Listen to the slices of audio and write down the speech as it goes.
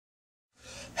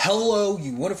Hello,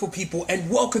 you wonderful people, and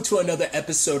welcome to another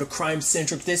episode of Crime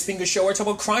Centric. This being a show where I talk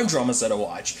about crime dramas that I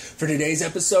watch. For today's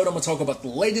episode, I'm going to talk about the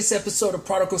latest episode of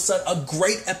Prodigal Son. A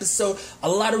great episode. A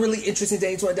lot of really interesting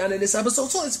things went down in this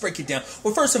episode, so let's break it down.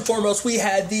 Well, first and foremost, we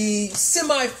had the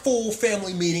semi-full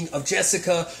family meeting of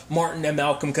Jessica, Martin, and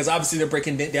Malcolm, because obviously they're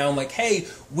breaking it down like, hey,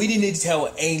 we didn't need to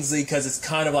tell Ainsley because it's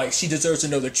kind of like she deserves to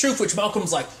know the truth, which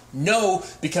Malcolm's like, no,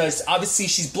 because obviously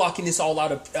she's blocking this all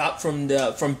out from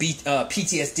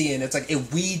PTSD, and it's like,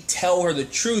 if we tell her the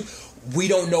truth, we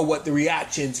don't know what the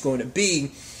reaction's going to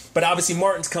be. But obviously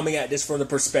Martin's coming at this from the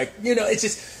perspective, it's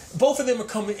just, both of them are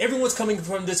coming, everyone's coming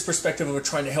from this perspective of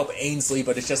trying to help Ainsley,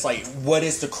 but it's just like, what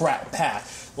is the correct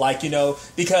path? Like,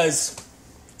 because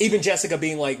even Jessica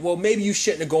being like, well, maybe you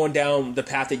shouldn't have gone down the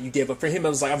path that you did, but for him, I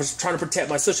was like, I was trying to protect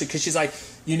my sister, because she's like,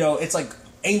 it's like,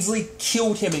 Ainsley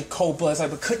killed him in cold blood. It's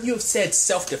like, but couldn't you have said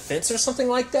self-defense or something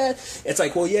like that? It's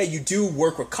like, well, yeah, you do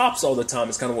work with cops all the time.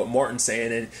 It's kind of what Martin's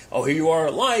saying. And, oh, here you are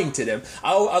lying to them.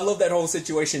 I love that whole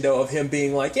situation, though, of him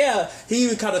being like, yeah, he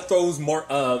even kind of throws,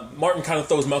 Martin kind of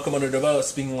throws Malcolm under the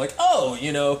bus, being like, oh,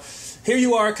 here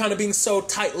you are kind of being so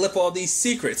tight-lipped all these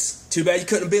secrets. Too bad you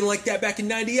couldn't have been like that back in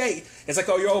 98. It's like,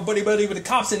 oh, you're all buddy-buddy with the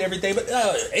cops and everything, but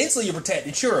Ainsley you're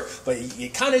protected, sure. But you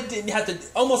kind of didn't have to,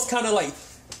 almost kind of like,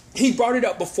 he brought it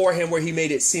up beforehand where he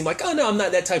made it seem like, oh no, I'm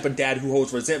not that type of dad who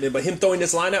holds resentment, but him throwing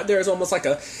this line out there is almost like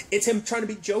it's him trying to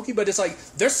be jokey, but it's like,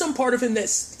 there's some part of him that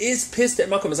is pissed at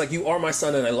Malcolm. It's like, you are my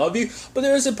son and I love you, but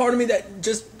there is a part of me that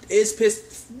just is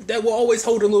pissed, that will always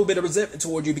hold a little bit of resentment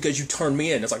toward you because you turned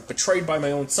me in. It's like, betrayed by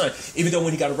my own son, even though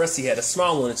when he got arrested he had a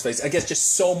smile on his face. I guess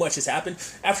just so much has happened.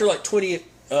 After like 20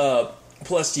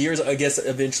 plus years, I guess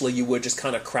eventually you would just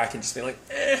kind of crack and just be like,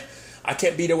 I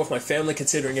can't be there with my family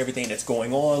considering everything that's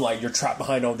going on. Like, you're trapped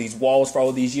behind all these walls for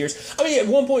all these years. I mean, at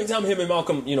one point in time, him and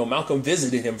Malcolm, Malcolm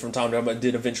visited him from time to time, but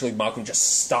then eventually Malcolm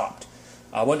just stopped.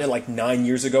 Wasn't it like 9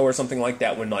 years ago or something like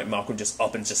that when like Malcolm just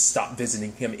up and just stopped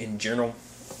visiting him in general?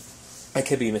 I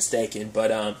could be mistaken,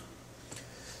 but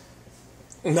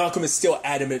Malcolm is still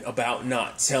adamant about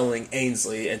not telling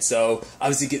Ainsley, and so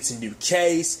obviously gets a new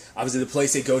case. Obviously the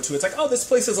place they go to, it's like, oh, this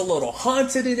place is a little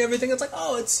haunted and everything. It's like,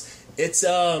 oh, it's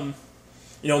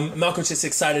Malcolm's just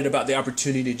excited about the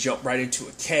opportunity to jump right into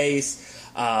a case.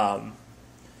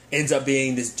 Ends up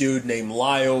being this dude named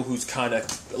Lyle, who's kind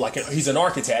of like, he's an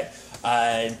architect,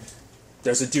 and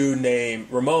there's a dude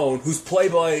named Ramon, who's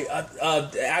played by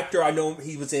the actor. I know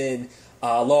he was in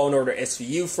Law and Order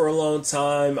SVU for a long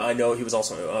time. I know he was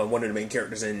also one of the main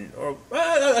characters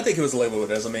I think he was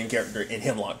labeled as a main character in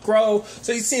Hemlock Grove.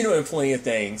 So you've seen him in plenty of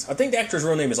things. I think the actor's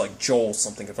real name is like Joel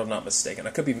something, if I'm not mistaken.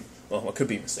 I could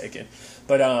be mistaken.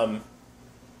 But I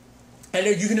know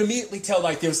you can immediately tell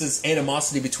like there's this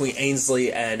animosity between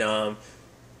Ainsley and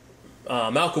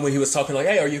Malcolm when he was talking like,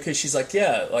 hey, are you okay? She's like,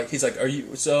 yeah. Like, he's like,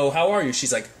 how are you?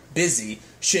 She's like, busy.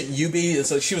 Shouldn't you be? And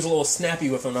so she was a little snappy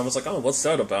with him, and I was like, oh, what's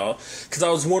that about? Because I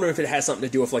was wondering if it had something to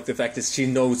do with like the fact that she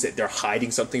knows that they're hiding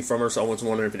something from her, so I was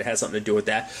wondering if it had something to do with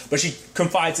that. But she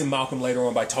confides in Malcolm later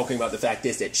on by talking about the fact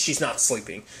is that she's not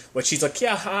sleeping. But she's like,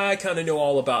 yeah, I kind of know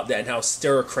all about that and how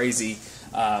stir crazy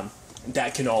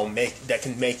that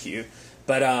can make you.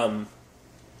 But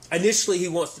initially he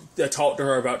wants to talk to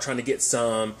her about trying to get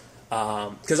some,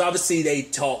 because obviously they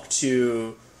talked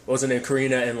to, what was her name,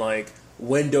 Karina and like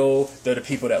Wendell. They're the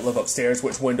people that live upstairs,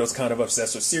 which Wendell's kind of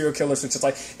obsessed with serial killers. It's just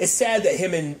like, it's sad that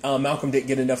him and Malcolm didn't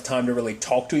get enough time to really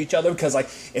talk to each other, because like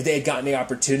if they had gotten the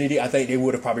opportunity, I think they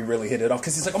would have probably really hit it off,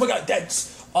 because he's like, oh my god,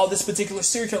 that's this particular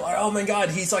serial killer, oh my god,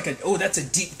 he's like that's a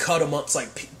deep cut amongst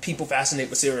like people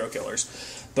fascinated with serial killers.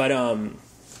 But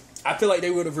I feel like they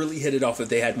would have really hit it off if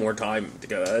they had more time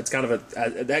together. It's kind of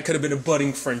that could have been a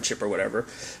budding friendship or whatever.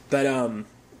 But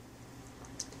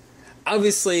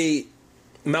obviously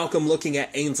Malcolm, looking at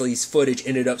Ainsley's footage,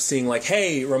 ended up seeing like,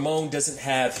 hey, Ramon doesn't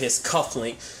have his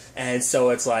cufflink, and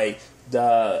so it's like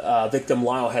the victim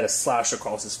Lyle had a slash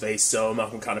across his face, so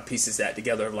Malcolm kind of pieces that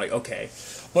together, like, okay.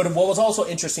 But what was also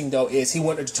interesting, though, is he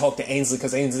wanted to talk to Ainsley,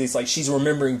 because Ainsley's like, she's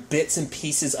remembering bits and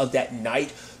pieces of that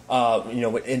night,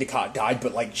 when Endicott died,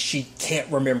 but like she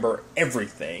can't remember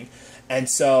everything. And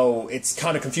so it's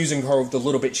kind of confusing her with the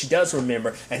little bit she does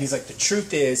remember, and he's like, the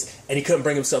truth is, and he couldn't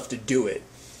bring himself to do it.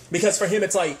 Because for him,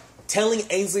 it's like telling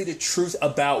Ainsley the truth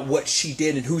about what she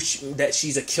did and that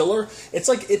she's a killer. It's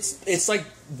like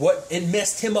it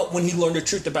messed him up when he learned the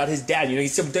truth about his dad. You know, he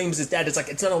said blames his dad. It's like,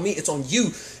 it's not on me, it's on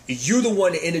you. You're the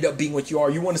one that ended up being what you are.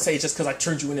 You want to say it's just because I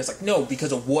turned you in. It's like, no,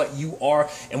 because of what you are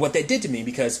and what that did to me,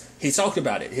 because he talked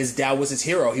about it. His dad was his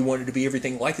hero. He wanted to be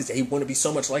everything like his dad. He wanted to be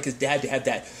so much like his dad, to have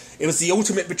that. It was the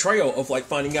ultimate betrayal of like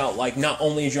finding out like not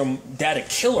only is your dad a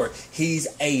killer, he's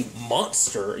a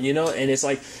monster, you know? And it's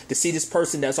like to see this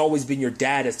person that's always been your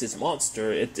dad as this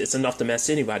monster, it's enough to mess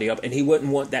anybody up. And he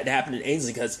wouldn't want that to happen to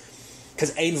Ainsley, because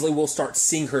Ainsley will start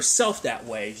seeing herself that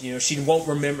way. You know, she won't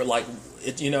remember, like,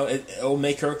 it'll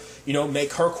make her,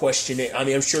 make her question it. I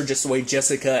mean, I'm sure just the way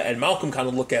Jessica and Malcolm kind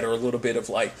of look at her a little bit of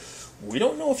like, we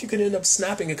don't know if you could end up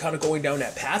snapping and kind of going down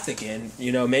that path again.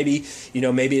 Maybe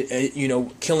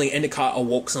killing Endicott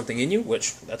awoke something in you,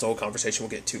 which that's a whole conversation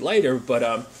we'll get to later. But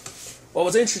what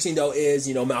was interesting though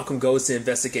is, Malcolm goes to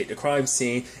investigate the crime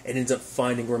scene and ends up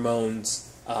finding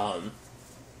Ramon's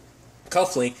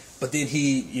cufflink, but then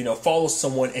he, follows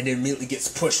someone and then immediately gets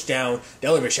pushed down the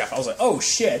elevator shaft. I was like, oh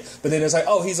shit. But then it's like,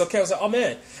 oh, he's okay. I was like, oh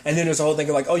man. And then there's a whole thing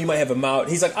of like, oh, you might have a mild.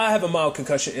 He's like, I have a mild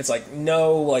concussion. It's like,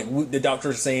 no, like the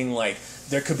doctor's saying like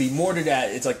there could be more to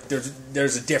that. It's like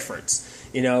there's a difference,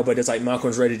 but it's like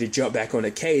Malcolm's ready to jump back on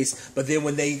the case. But then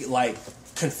when they like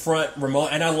confront Ramon,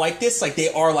 and I like this, like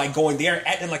they are like going there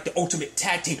acting like the ultimate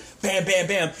tag team, bam, bam,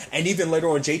 bam. And even later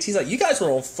on, JT's like, you guys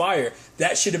were on fire.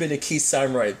 That should have been a key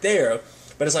sign right there.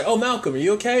 But it's like, oh, Malcolm, are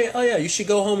you okay? Oh, yeah, you should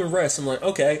go home and rest. I'm like,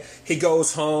 okay. He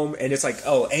goes home, and it's like,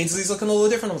 oh, Ainsley's looking a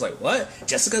little different. I was like, what?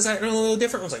 Jessica's acting a little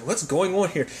different. I was like, what's going on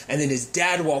here? And then his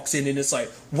dad walks in, and it's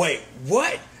like, wait,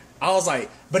 what? I was like,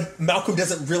 but Malcolm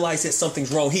doesn't realize that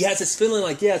something's wrong. He has this feeling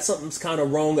like, yeah, something's kind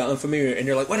of wrong, unfamiliar. And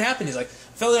they're like, what happened? He's like,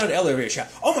 I fell down the elevator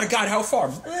shaft. Oh, my God, how far?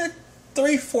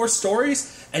 3-4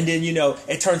 stories. And then,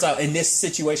 it turns out in this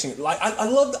situation, like, I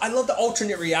love the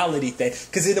alternate reality thing.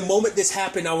 Because in the moment this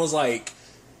happened, I was like,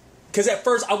 because at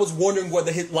first I was wondering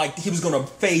whether he was going to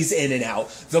phase in and out.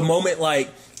 The moment like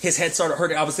his head started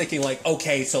hurting, I was thinking like,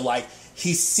 okay, so like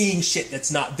he's seeing shit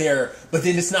that's not there. But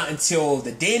then it's not until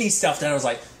the Danny stuff that I was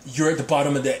like, you're at the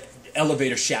bottom of the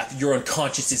elevator shaft. You're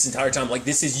unconscious this entire time. Like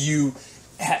this is you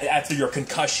after your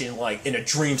concussion, like in a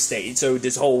dream state. So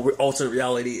this whole alternate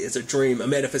reality is a dream, a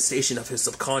manifestation of his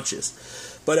subconscious.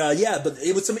 But but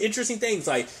it was some interesting things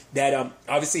like that.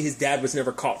 Obviously, his dad was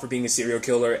never caught for being a serial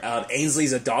killer.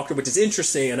 Ainsley's a doctor, which is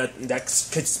interesting, and that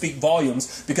could speak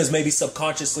volumes because maybe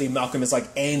subconsciously Malcolm is like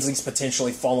Ainsley's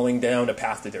potentially following down the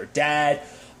path of their dad.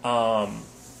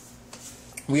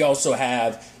 We also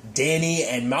have Danny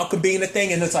and Malcolm being a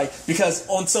thing, and it's like, because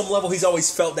on some level he's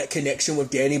always felt that connection with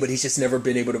Danny, but he's just never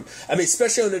been able to, I mean,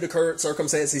 especially under the current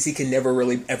circumstances, he can never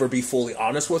really ever be fully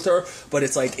honest with her. But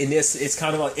it's like in this, it's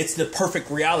kind of like, it's the perfect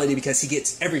reality because he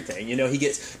gets everything, he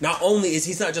gets, not only is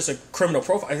he's not just a criminal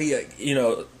profile,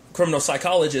 criminal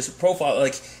psychologist profile,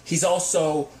 like he's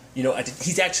also,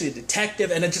 he's actually a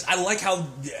detective, and I like how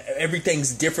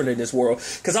everything's different in this world.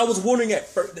 Because I was wondering at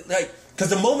first, like, because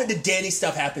the moment the Danny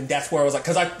stuff happened, that's where I was like,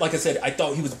 because like I said, I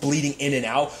thought he was bleeding in and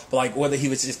out, but like whether he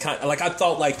was just kind of, like I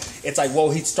thought like, it's like,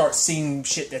 well, he'd start seeing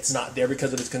shit that's not there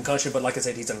because of his concussion, but like I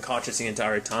said, he's unconscious the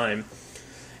entire time.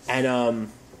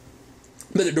 And,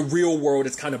 but the real world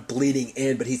is kind of bleeding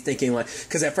in, but he's thinking like,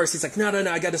 because at first he's like, no,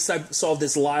 I got to solve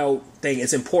this Lyle thing.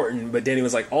 It's important. But Danny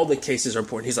was like, all the cases are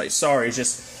important. He's like, sorry, it's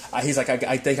just, he's like,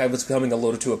 I think I was becoming a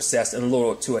little too obsessed and a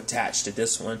little too attached to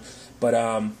this one. But,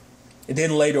 and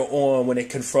then later on when they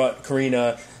confront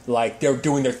Karina, like they're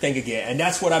doing their thing again. And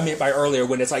that's what I meant by earlier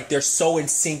when it's like they're so in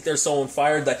sync, they're so on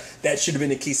fire, that should have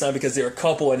been a key sign because they're a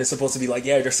couple and it's supposed to be like,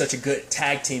 yeah, they're such a good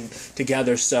tag team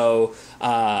together. So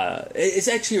it's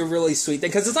actually a really sweet thing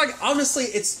because it's like, honestly,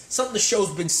 it's something the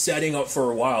show's been setting up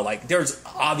for a while. Like there's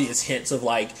obvious hints of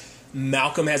like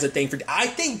Malcolm has a thing for, I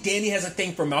think Danny has a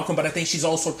thing for Malcolm, but I think she's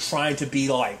also trying to be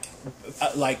like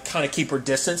kind of keep her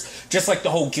distance, just like the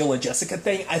whole Gil and Jessica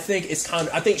thing. I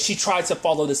think she tries to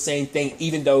follow the same thing,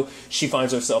 even though she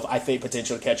finds herself, I think,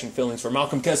 potentially catching feelings for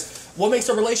Malcolm. Because what makes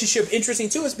their relationship interesting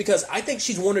too is because I think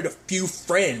she's one of the few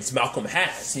friends Malcolm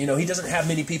has. He doesn't have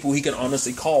many people he can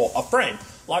honestly call a friend.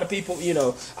 A lot of people,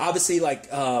 obviously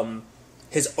like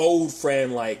his old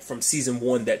friend, like from season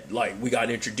 1 that like we got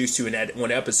introduced to in that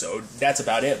one episode. That's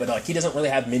about it. But like he doesn't really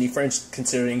have many friends,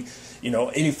 considering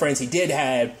any friends he did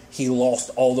have, he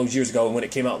lost all those years ago when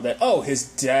it came out that, oh, his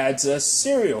dad's a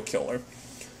serial killer.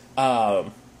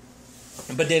 But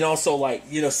then also like,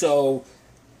 so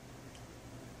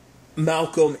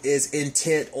Malcolm is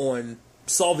intent on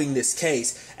solving this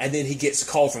case, and then he gets a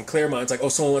call from Claremont. It's like, oh,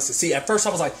 someone wants to see. At first I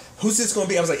was like, who's this going to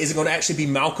be? I was like, is it going to actually be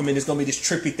Malcolm? And it's going to be this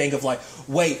trippy thing of like,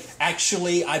 wait,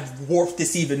 actually I've warped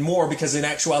this even more, because in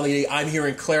actuality I'm here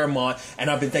in Claremont and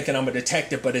I've been thinking I'm a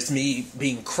detective, but it's me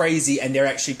being crazy, and they're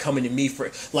actually coming to me for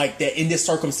like that in this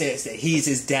circumstance that he's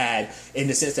his dad, in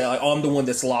the sense that like, oh, I'm the one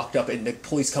that's locked up and the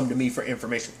police come to me for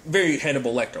information. Very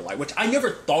Hannibal Lecter like, which I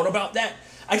never thought about that.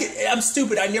 I'm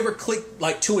stupid. I never clicked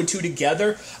like 2 and 2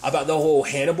 together about the whole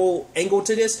Hannibal angle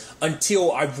to this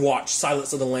until I've watched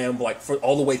Silence of the Lamb like for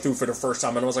all the way through for the first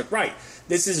time, and I was like, right,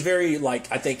 this is very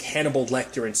like I think Hannibal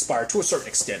Lecter inspired to a certain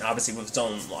extent, obviously with its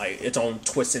own like its own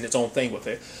twist and its own thing with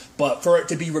it. But for it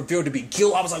to be revealed to be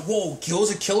Gil, I was like, whoa,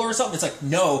 Gil's a killer or something? It's like,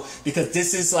 no, because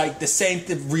this is like the same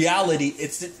reality.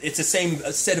 It's the same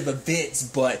set of events,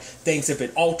 but things have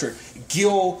been altered.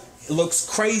 Gil looks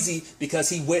crazy because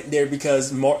he went there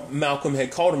because Malcolm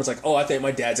had called him. It's like, oh, I think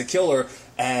my dad's a killer.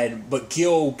 But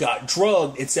Gil got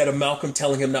drugged. Instead of Malcolm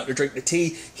telling him not to drink the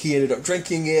tea, he ended up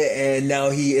drinking it, and now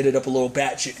he ended up a little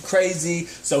batshit crazy.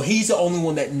 So he's the only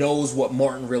one that knows what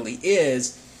Martin really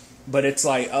is. But it's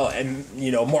like, oh, and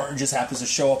you know, Martin just happens to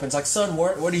show up, and it's like, son,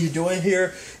 what are you doing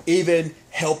here? Even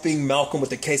helping Malcolm with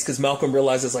the case, because Malcolm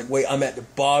realizes like, wait, I'm at the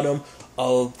bottom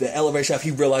of the elevator shaft.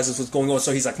 He realizes what's going on,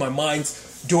 so he's like, my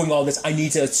mind's doing all this. I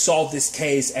need to solve this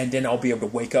case, and then I'll be able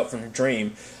to wake up from the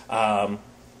dream.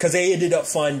 Because they ended up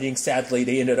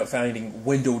finding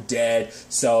Wendell dead.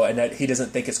 So, and that he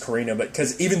doesn't think it's Karina, but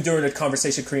because even during the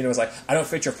conversation, Karina was like, I don't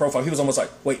fit your profile. He was almost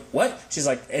like, wait, what? She's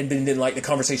like, and then like the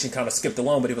conversation kind of skipped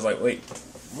along, but he was like, wait,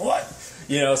 what?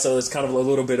 You know, so it's kind of a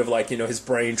little bit of like, you know, his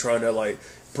brain trying to like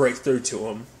break through to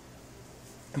him.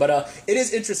 But it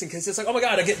is interesting because it's like, oh my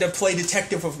god, I get to play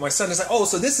detective with my son. It's like, oh,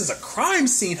 so this is a crime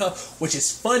scene, huh? Which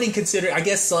is funny considering, I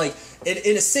guess, like,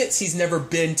 in a sense, he's never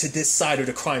been to this side of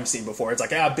the crime scene before. It's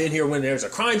like, yeah, I've been here when there's a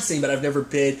crime scene, but I've never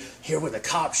been here when the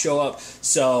cops show up.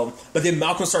 So, but then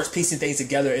Malcolm starts piecing things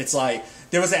together. It's like,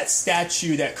 there was that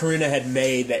statue that Karina had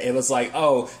made that it was like,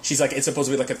 oh, she's like, it's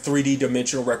supposed to be like a 3D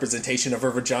dimensional representation of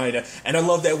her vagina. And I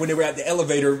love that when they were at the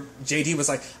elevator, JD was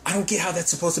like, I don't get how that's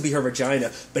supposed to be her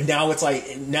vagina. But now it's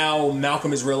like, now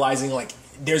Malcolm is realizing like,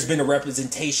 there's been a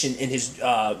representation in his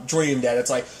dream that it's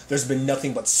like, there's been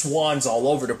nothing but swans all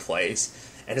over the place.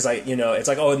 And it's like, you know, it's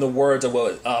like, oh, in the words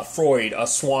of Freud, a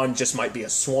swan just might be a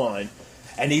swan.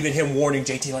 And even him warning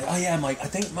JT, like, oh yeah, I'm like, I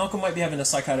think Malcolm might be having a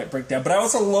psychotic breakdown. But I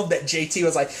also love that JT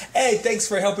was like, hey, thanks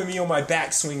for helping me on my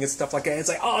backswing and stuff like that. It's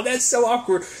like, oh, that's so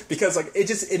awkward, because like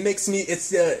it makes me,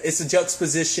 it's a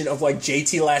juxtaposition of like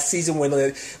JT last season when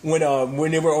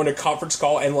they were on a conference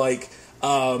call and like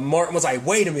Martin was like,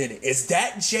 wait a minute, is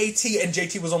that JT? And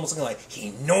JT was almost like,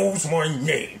 he knows my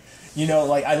name. You know,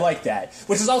 like, I like that.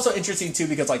 Which is also interesting, too,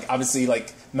 because, like, obviously,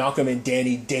 like, Malcolm and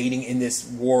Danny dating in this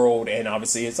world, and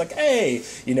obviously it's like, hey,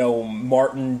 you know,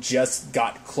 Martin just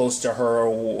got close to her,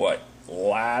 what,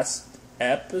 last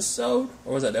episode?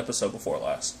 Or was that episode before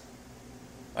last?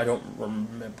 I don't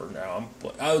remember now.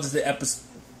 Oh, was the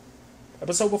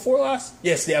episode before last?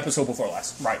 Yes, the episode before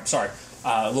last. Right, sorry.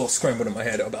 A little scrambled in my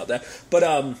head about that.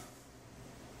 But,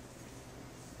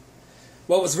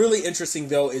 what was really interesting,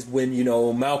 though, is when, you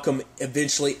know, Malcolm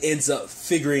eventually ends up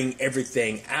figuring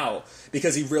everything out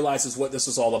because he realizes what this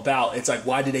was all about. It's like,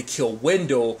 why did they kill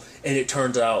Wendell? And it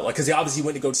turns out, like, because he obviously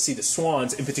went to go to see the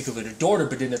swans, in particular the daughter,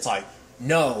 but then it's like,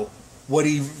 no, what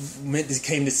he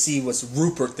came to see was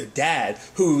Rupert, the dad,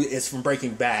 who is from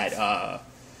Breaking Bad.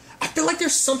 I feel like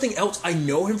there's something else I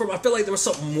know him from. I feel like there was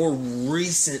something more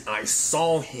recent I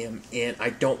saw him in. I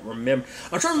don't remember.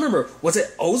 I'm trying to remember. Was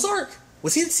it Ozark?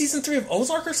 Was he in season 3 of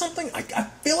Ozark or something? I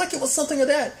feel like it was something of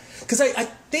that. Because I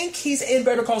think he's in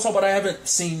Better Call Saul, but I haven't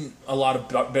seen a lot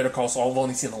of Better Call Saul. I've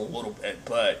only seen a little bit.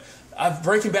 But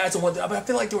Breaking Bad's the one. I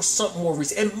feel like there was something more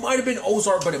recent. It might have been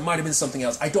Ozark, but it might have been something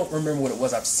else. I don't remember what it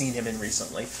was. I've seen him in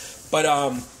recently. But,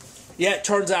 yeah, it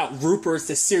turns out Rupert,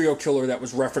 the serial killer that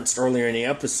was referenced earlier in the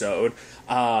episode,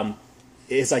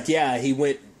 is like, yeah, he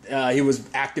was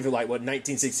active in, like,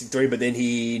 1963, but then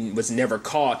he was never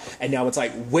caught. And now it's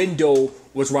like Wendell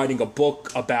was writing a book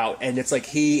about, and it's like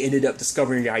he ended up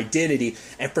discovering the identity.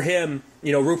 And for him,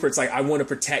 you know, Rupert's like, I want to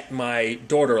protect my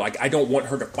daughter. Like, I don't want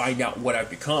her to find out what I've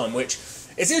become, which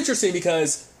is interesting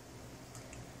because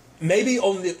maybe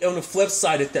on the flip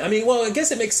side of things, I mean, well, I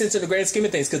guess it makes sense in the grand scheme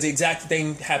of things because the exact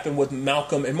thing happened with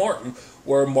Malcolm and Martin,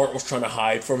 where Martin was trying to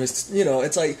hide from his, you know,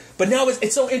 it's like, but now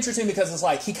it's so interesting because it's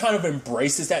like he kind of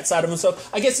embraces that side of himself.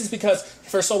 I guess it's because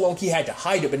for so long he had to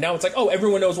hide it, but now it's like, oh,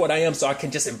 everyone knows what I am, so I can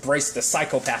just embrace the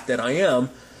psychopath that I am.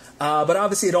 But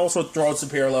obviously it also draws some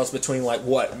parallels between like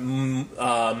what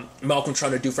Malcolm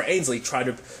trying to do for Ainsley, try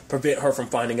to prevent her from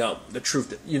finding out the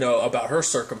truth, about her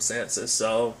circumstances.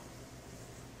 So,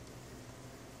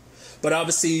 but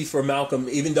obviously for Malcolm,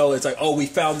 even though it's like, oh, we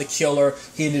found the killer,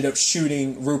 he ended up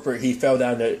shooting Rupert, he fell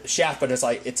down the shaft, but it's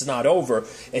like, it's not over.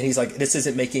 And he's like, this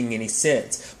isn't making any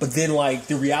sense. But then like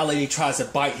the reality tries to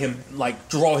bite him, like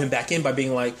draw him back in by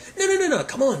being like, no,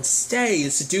 come on, stay,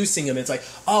 and seducing him. It's like,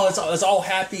 oh, it's all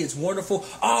happy, it's wonderful.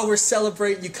 Oh, we're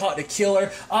celebrating, you caught the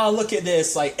killer. Oh, look at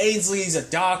this, like Ainsley's a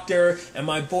doctor and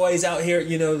my boy's out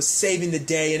here, saving the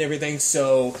day and everything.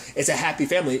 So it's a happy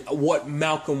family, what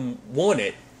Malcolm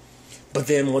wanted. But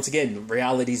then, once again,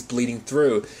 reality's bleeding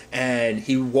through, and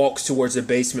he walks towards the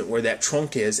basement where that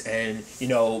trunk is, and,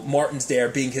 Martin's there,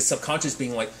 being his subconscious,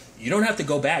 being like, you don't have to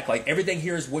go back. Like, everything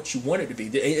here is what you want it to be.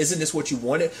 Isn't this what you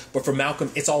wanted? But for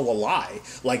Malcolm, it's all a lie.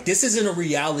 Like, this isn't a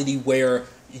reality where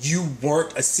you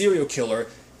weren't a serial killer.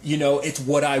 It's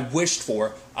what I wished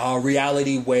for. A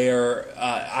reality where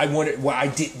I wanted, where I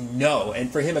didn't know. And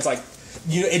for him, it's like,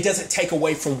 it doesn't take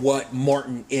away from what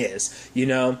Martin is,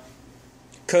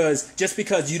 Because just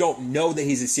because you don't know that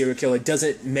he's a serial killer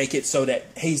doesn't make it so that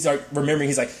he's like remembering.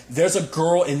 He's like, there's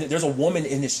a woman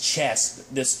in this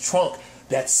chest, this trunk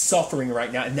that's suffering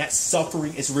right now, and that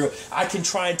suffering is real. I can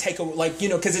try and take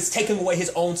because it's taking away his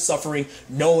own suffering,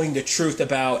 knowing the truth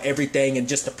about everything and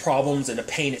just the problems and the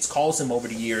pain it's caused him over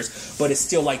the years. But it's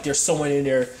still like there's someone in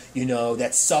there,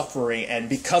 that's suffering, and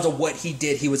because of what he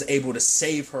did, he was able to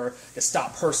save her, to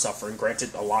stop her suffering.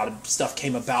 Granted, a lot of stuff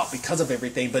came about because of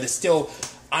everything, but it's still,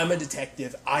 I'm a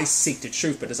detective, I seek the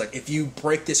truth. But it's like, if you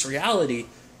break this reality,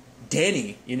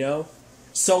 Danny,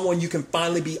 someone you can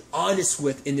finally be honest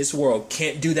with in this world,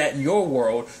 can't do that in your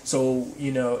world. So,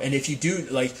 and if you do,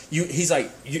 he's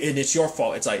like, and it's your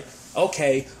fault. It's like,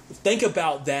 okay, think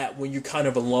about that when you're kind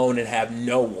of alone and have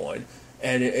no one.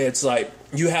 And it's like,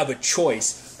 you have a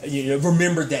choice.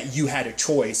 Remember that you had a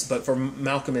choice. But for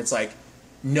Malcolm, it's like,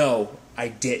 no, I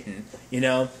didn't,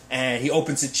 and he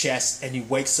opens the chest and he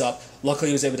wakes up. Luckily,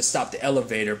 he was able to stop the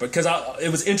elevator, because it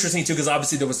was interesting too, because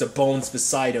obviously there was the bones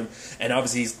beside him, and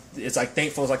obviously it's like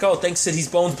thankful. It's like, oh, thanks to these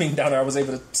bones being down there, I was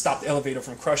able to stop the elevator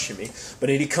from crushing me. But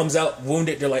then he comes out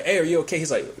wounded. They're like, hey, are you okay?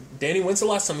 He's like, Danny, when's the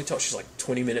last time we talked? She's like,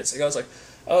 20 minutes ago. I was like,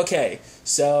 okay,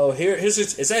 so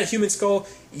is that a human skull?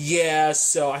 Yeah,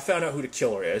 so I found out who the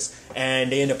killer is,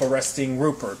 and they end up arresting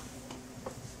Rupert.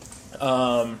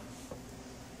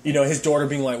 His daughter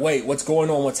being like, wait, what's going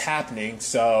on? What's happening?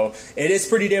 So it is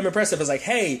pretty damn impressive. It's like,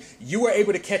 hey, you were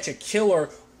able to catch a killer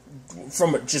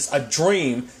from just a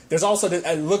dream. There's also,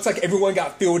 it looks like everyone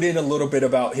got filled in a little bit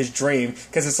about his dream,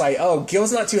 because it's like, oh,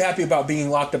 Gil's not too happy about being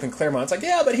locked up in Claremont. It's like,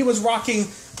 yeah, but he was rocking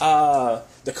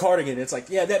the cardigan. It's like,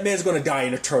 yeah, that man's going to die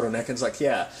in a turtleneck. And it's like,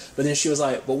 yeah. But then she was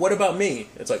like, but what about me?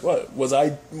 It's like, what was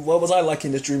I like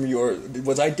in this dream of yours?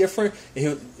 Was I different?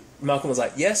 And Malcolm was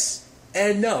like, yes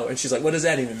and no. And she's like, what does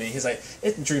that even mean? He's like,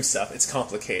 it's dream stuff, it's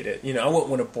complicated, I wouldn't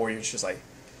want to bore you. And she's like,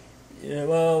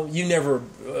 well, you never,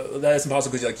 that is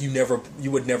impossible, because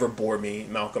you would never bore me,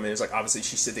 Malcolm. And it's like, obviously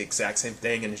she said the exact same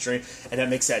thing in his dream, and that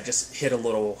makes that just hit a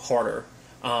little harder.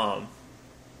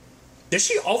 Does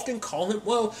she often call him,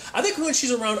 well, I think when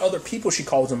she's around other people she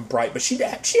calls him Bright, but she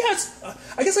has,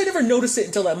 I guess I never noticed it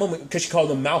until that moment, because she called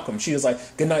him Malcolm. She was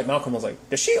like, good night, Malcolm. I was like,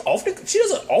 she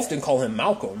doesn't often call him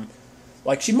Malcolm.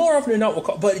 Like, she more often than not will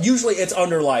call, but usually it's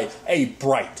under like, hey,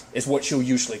 Bright is what she'll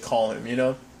usually call him,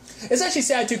 It's actually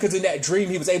sad too, because in that dream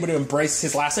he was able to embrace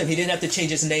his last name. He didn't have to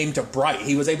change his name to Bright.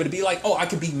 He was able to be like, oh, I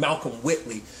could be Malcolm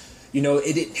Whitley.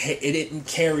 It didn't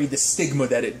carry the stigma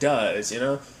that it does,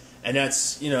 And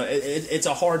that's, it's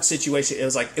a hard situation.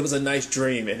 It was a nice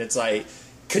dream, and it's like,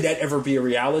 could that ever be a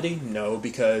reality? No,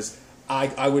 because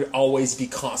I would always be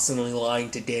constantly lying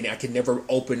to Danny. I could never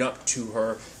open up to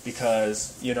her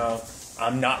because,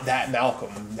 I'm not that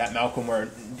Malcolm where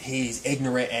he's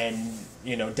ignorant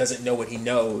and, doesn't know what he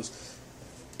knows.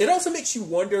 It also makes you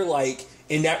wonder, like,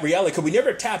 in that reality, because we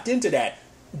never tapped into that,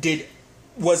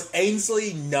 was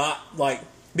Ainsley not, like,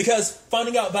 because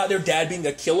finding out about their dad being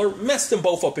a killer messed them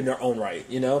both up in their own right,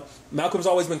 Malcolm's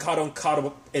always been caught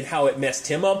up in how it messed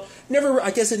him up.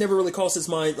 I guess it never really crossed his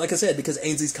mind, like I said, because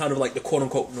Ainsley's kind of like the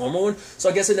quote-unquote normal one, so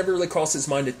I guess it never really crossed his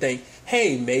mind to think,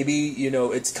 hey, maybe,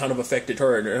 it's kind of affected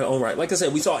her in her own right. Like I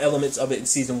said, we saw elements of it in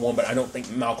season 1, but I don't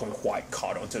think Malcolm quite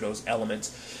caught onto those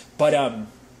elements. But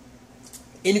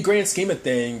in the grand scheme of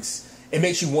things, it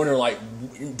makes you wonder, like,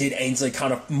 did Ainsley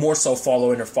kind of more so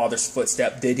follow in her father's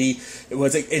footstep?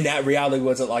 Was it in that reality,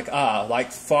 was it like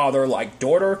father, like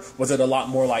daughter? Was it a lot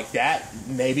more like that?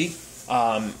 Maybe.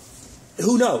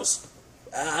 Who knows?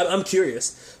 I'm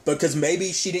curious. Because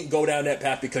maybe she didn't go down that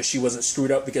path because she wasn't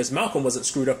screwed up, because Malcolm wasn't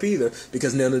screwed up either,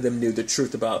 because none of them knew the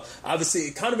truth about. Obviously,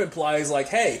 it kind of implies like,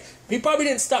 hey, he probably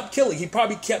didn't stop killing. He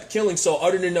probably kept killing. So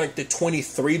other than like the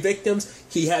 23 victims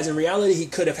he has in reality, he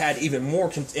could have had even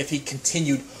more if he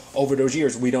continued over those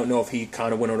years. We don't know if he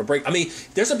kind of went on a break. I mean,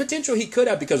 there's a potential he could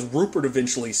have, because Rupert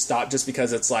eventually stopped, just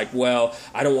because it's like, well,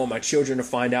 I don't want my children to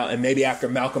find out. And maybe after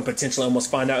Malcolm potentially almost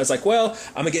find out, it's like, well,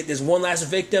 I'm going to get this one last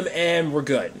victim and we're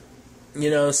good. You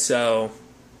know, so...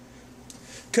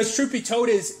 Because truth be told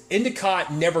is, Endicott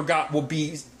never will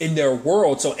be in their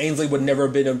world, so Ainsley would never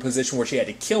have been in a position where she had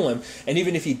to kill him. And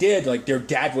even if he did, like, their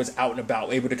dad was out and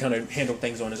about, able to kind of handle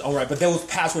things on his own right. But those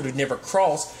paths would have never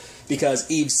crossed,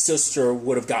 because Eve's sister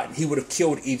he would have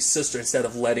killed Eve's sister instead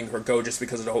of letting her go, just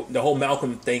because of the whole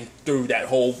Malcolm thing threw that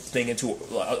whole thing threw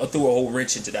a whole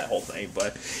wrench into that whole thing.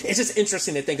 But it's just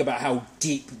interesting to think about how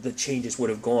deep the changes would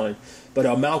have gone.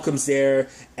 But Malcolm's there,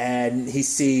 and he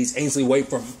sees Ainsley wait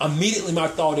for him. Immediately, my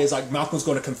thought is, like, Malcolm's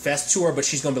going to confess to her, but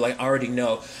she's going to be like, I already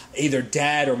know. Either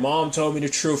dad or mom told me the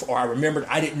truth, or I remembered,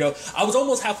 I didn't know. I was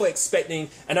almost halfway expecting,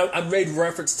 and I made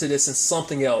reference to this in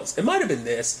something else. It might have been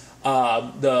this,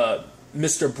 the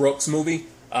Mr. Brooks movie.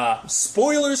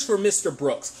 Spoilers for Mr.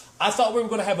 Brooks. I thought we were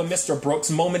going to have a Mr.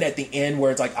 Brooks moment at the end, where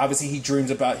it's like, obviously he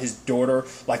dreams about his daughter,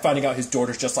 like finding out his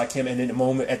daughter's just like him, and in the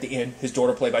moment at the end, his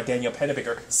daughter, played by Danielle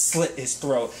Pennebaker, slit his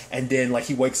throat, and then like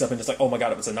he wakes up and just like, oh my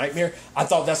god, it was a nightmare. I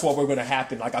thought that's what was going to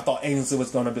happen. Like, I thought Ainsley was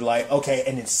going to be like, okay,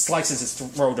 and then slices his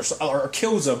throat or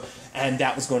kills him, and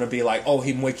that was going to be like, oh,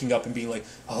 him waking up and being like,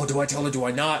 oh, do I tell her, do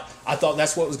I not? I thought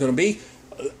that's what it was going to be.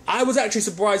 I was actually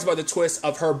surprised by the twist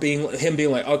of him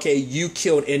being like, okay, you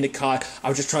killed Endicott, I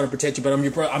was just trying to protect you, but I'm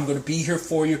your brother, I'm going to be here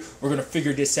for you, we're going to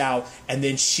figure this out. And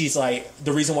then she's like,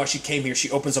 the reason why she came here, she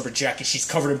opens up her jacket, she's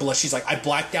covered in blood, she's like, I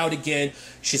blacked out again,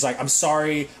 she's like, I'm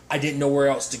sorry, I didn't know where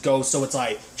else to go. So it's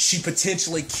like, she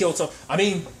potentially killed him. I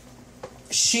mean,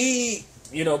 she...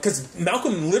 You know, because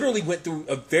Malcolm literally went through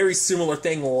a very similar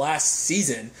thing last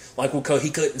season. Like, he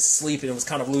couldn't sleep and was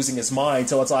kind of losing his mind.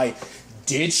 So it's like,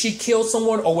 did she kill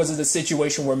someone? Or was it a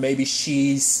situation where maybe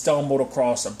she stumbled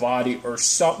across a body or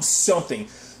something?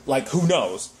 Like, who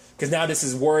knows? Because now this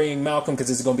is worrying Malcolm, because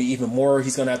this is going to be even more.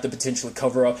 He's going to have to potentially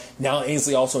cover up. Now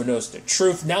Ainsley also knows the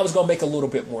truth. Now it's going to make a little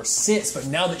bit more sense. But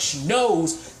now that she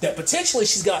knows that potentially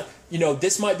she's got... You know,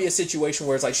 this might be a situation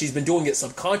where it's like she's been doing it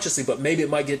subconsciously, but maybe it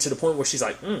might get to the point where she's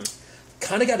like,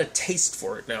 kind of got a taste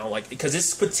for it now. Like, because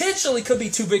this potentially could be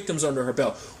 2 victims under her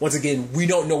belt. Once again, we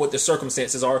don't know what the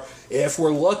circumstances are. If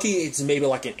we're lucky, it's maybe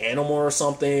like an animal or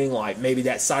something. Like, maybe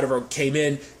that side of her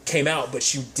came out, but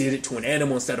she did it to an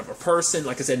animal instead of a person.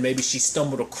 Like I said, maybe she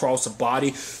stumbled across a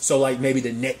body. So, like, maybe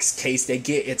the next case they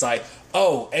get, it's like,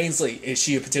 oh, Ainsley, is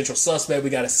she a potential suspect? We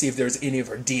got to see if there's any of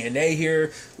her DNA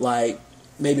here. Like...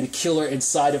 Maybe the killer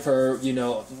inside of her, you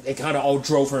know, it kind of all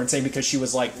drove her insane because she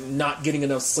was, like, not getting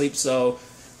enough sleep. So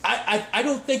I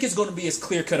don't think it's going to be as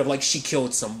clear-cut of, like, she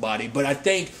killed somebody. But I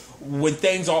think when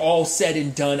things are all said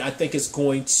and done, I think it's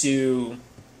going to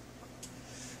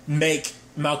make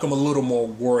Malcolm a little more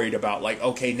worried about, like,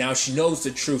 okay, now she knows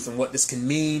the truth and what this can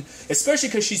mean, especially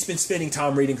because she's been spending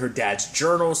time reading her dad's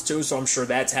journals too, so I'm sure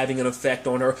that's having an effect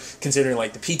on her, considering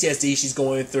like the PTSD she's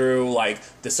going through, like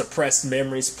the suppressed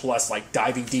memories, plus like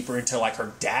diving deeper into like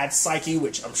her dad's psyche,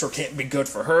 which I'm sure can't be good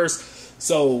for hers.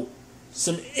 So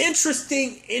some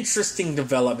interesting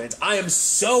developments. I am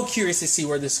so curious to see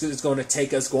where this is going to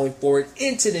take us going forward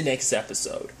into the next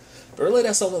episode. But really,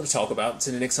 that's all I'm going to talk about.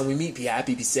 Until the next time we meet, be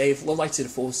happy, be safe, live life to the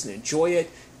fullest, and enjoy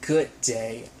it. Good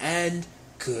day, and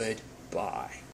goodbye.